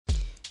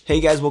Hey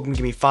guys, welcome to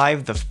Give Me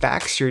 5, The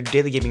Facts, your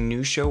daily gaming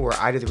news show where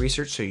I do the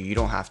research so you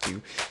don't have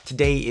to.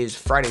 Today is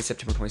Friday,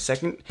 September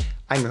 22nd.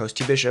 I'm your host,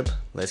 T Bishop.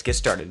 Let's get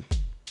started.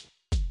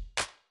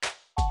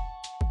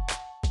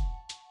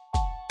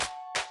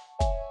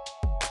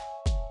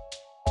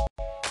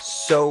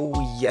 So,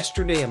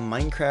 yesterday a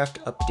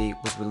Minecraft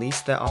update was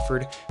released that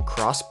offered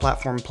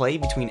cross-platform play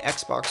between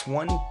Xbox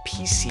One,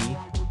 PC,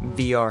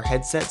 VR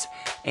headsets,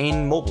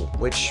 and mobile,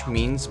 which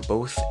means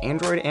both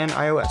Android and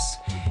iOS.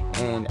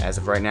 And as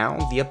of right now,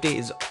 the update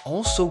is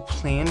also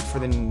planned for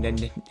the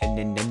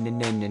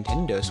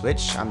Nintendo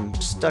Switch. I'm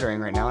stuttering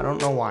right now, I don't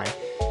know why.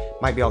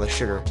 Might be all the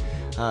sugar.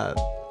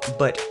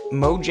 But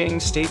Mojang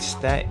states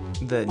that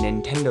the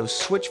Nintendo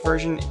Switch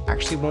version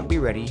actually won't be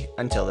ready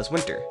until this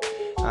winter.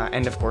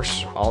 And of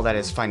course, all that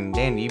is fine and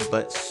dandy,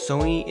 but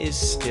Sony is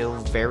still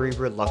very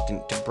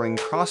reluctant to bring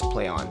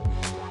crossplay on.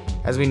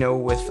 As we know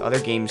with other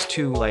games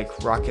too,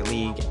 like Rocket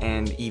League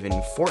and even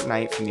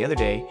Fortnite from the other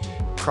day,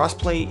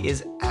 crossplay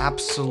is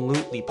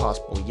absolutely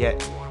possible,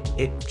 yet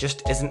it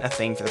just isn't a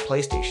thing for the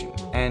PlayStation.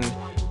 And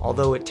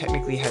although it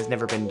technically has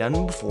never been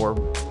done before,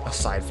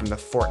 aside from the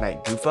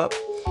Fortnite goof up,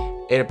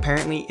 it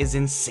apparently is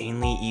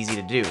insanely easy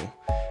to do.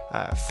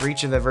 For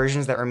each of the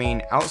versions that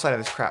remain outside of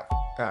this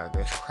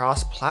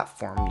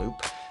cross-platform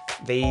loop,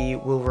 they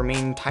will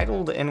remain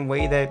titled in a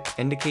way that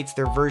indicates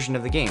their version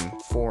of the game.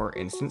 For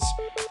instance,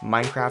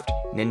 Minecraft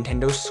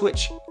Nintendo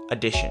Switch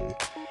Edition.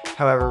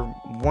 However,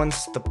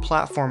 once the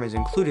platform is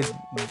included,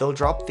 they'll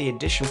drop the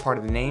edition part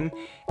of the name,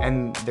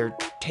 and their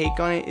take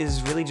on it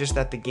is really just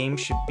that the game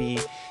should be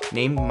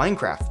named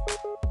Minecraft,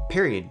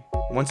 period,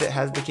 once it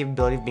has the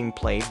capability of being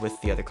played with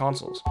the other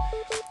consoles.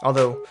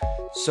 Although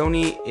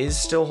Sony is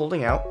still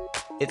holding out,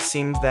 it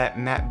seems that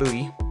Matt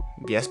Booty,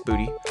 yes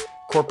Booty,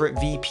 corporate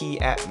VP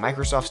at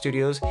Microsoft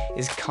Studios,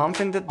 is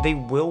confident that they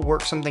will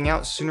work something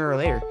out sooner or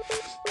later.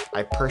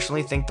 I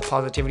personally think the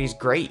positivity is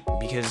great,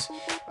 because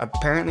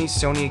apparently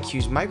Sony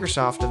accused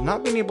Microsoft of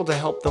not being able to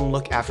help them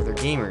look after their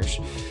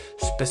gamers,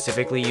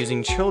 specifically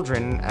using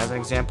children as an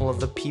example of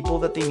the people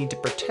that they need to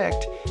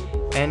protect,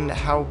 and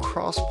how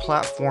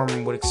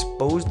cross-platform would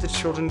expose the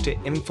children to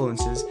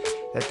influences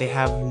that they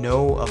have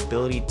no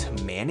ability to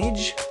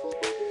manage.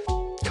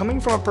 Coming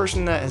from a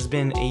person that has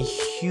been a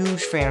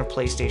huge fan of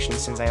PlayStation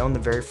since I owned the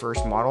very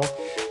first model,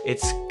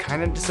 it's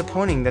kind of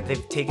disappointing that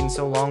they've taken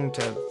so long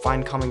to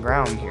find common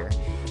ground here,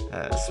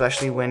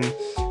 especially when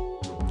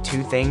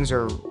two things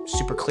are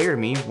super clear to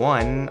me.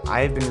 One,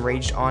 I've been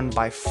raged on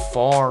by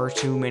far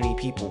too many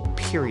people,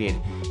 period,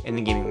 in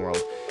the gaming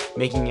world,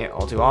 making it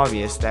all too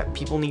obvious that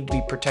people need to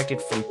be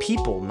protected from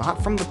people,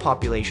 not from the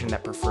population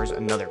that prefers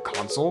another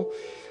console.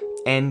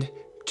 And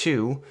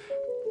two,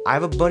 I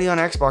have a buddy on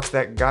Xbox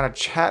that got a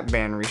chat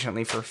ban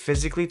recently for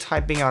physically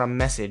typing out a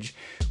message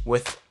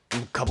with a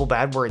couple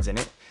bad words in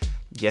it.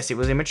 Yes, it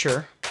was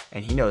immature,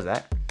 and he knows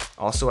that.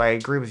 Also, I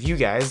agree with you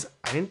guys.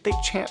 I didn't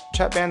think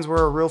chat bans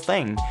were a real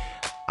thing.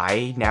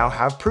 I now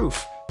have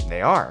proof.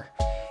 They are.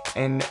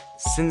 And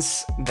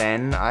since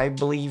then, I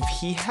believe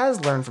he has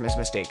learned from his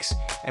mistakes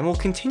and will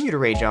continue to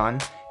rage on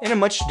in a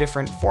much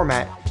different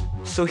format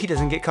so he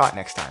doesn't get caught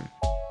next time.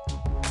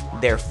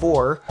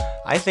 Therefore,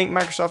 I think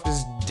Microsoft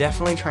is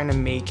definitely trying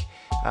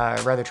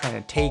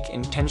to take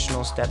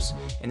intentional steps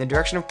in the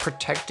direction of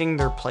protecting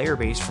their player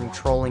base from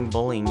trolling,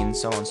 bullying, and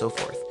so on and so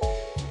forth.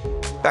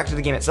 Back to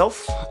the game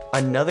itself,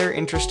 another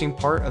interesting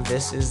part of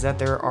this is that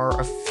there are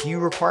a few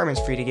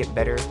requirements for you to get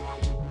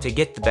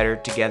the better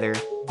together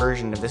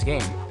version of this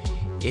game.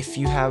 If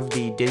you have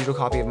the digital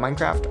copy of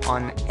Minecraft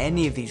on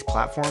any of these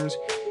platforms,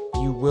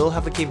 you will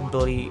have the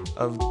capability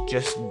of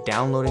just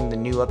downloading the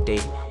new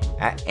update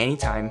at any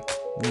time,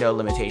 no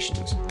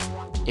limitations.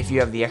 If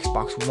you have the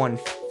Xbox One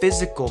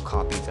physical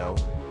copy though,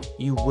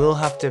 you will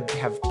have to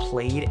have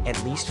played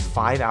at least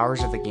 5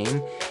 hours of the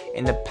game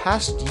in the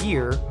past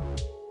year,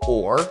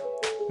 or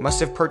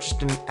must have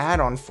purchased an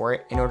add-on for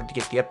it in order to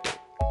get the update.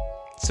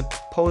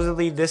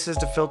 Supposedly this is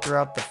to filter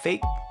out the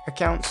fake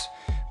accounts,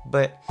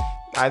 but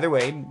either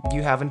way,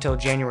 you have until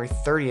January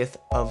 30th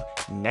of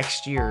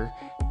next year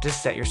to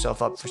set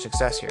yourself up for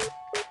success here.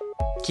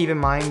 Keep in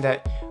mind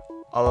that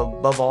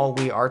above all,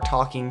 we are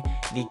talking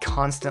the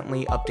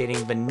constantly updating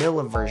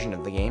vanilla version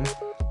of the game.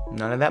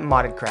 None of that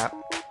modded crap.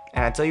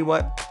 And I tell you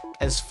what,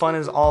 as fun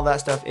as all that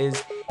stuff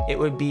is, it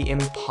would be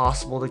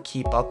impossible to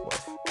keep up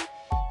with.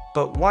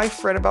 But why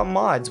fret about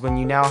mods when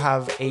you now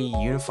have a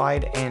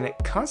unified and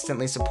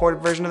constantly supported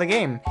version of the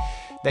game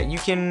that you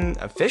can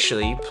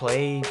officially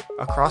play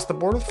across the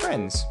board with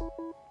friends?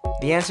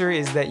 The answer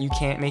is that you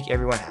can't make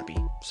everyone happy,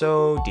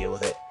 so deal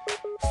with it.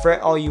 Fret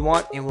all you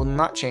want, it will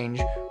not change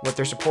what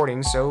they're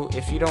supporting, so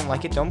if you don't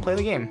like it, don't play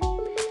the game.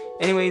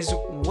 Anyways,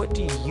 what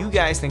do you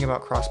guys think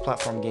about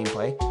cross-platform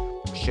gameplay?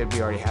 Should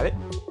we already have it?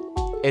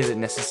 Is it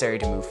necessary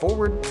to move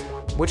forward?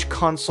 Which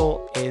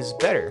console is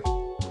better?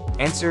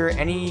 Answer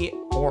any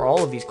or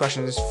all of these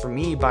questions for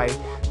me by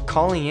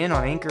calling in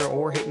on Anchor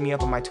or hitting me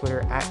up on my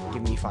Twitter at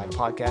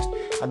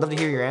GiveMe5Podcast. I'd love to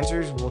hear your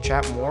answers. We'll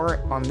chat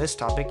more on this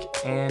topic,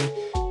 and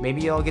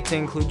maybe I'll get to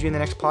include you in the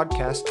next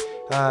podcast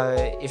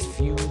if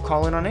you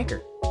call in on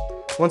Anchor.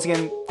 Once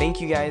again,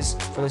 thank you guys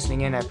for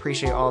listening in. I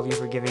appreciate all of you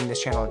for giving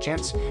this channel a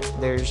chance.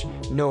 There's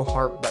no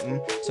heart button,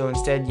 so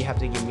instead you have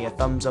to give me a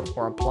thumbs up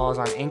or applause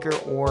on Anchor,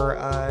 or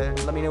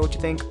let me know what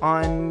you think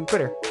on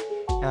Twitter.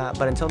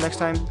 But until next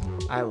time,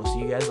 I will see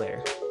you guys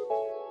later.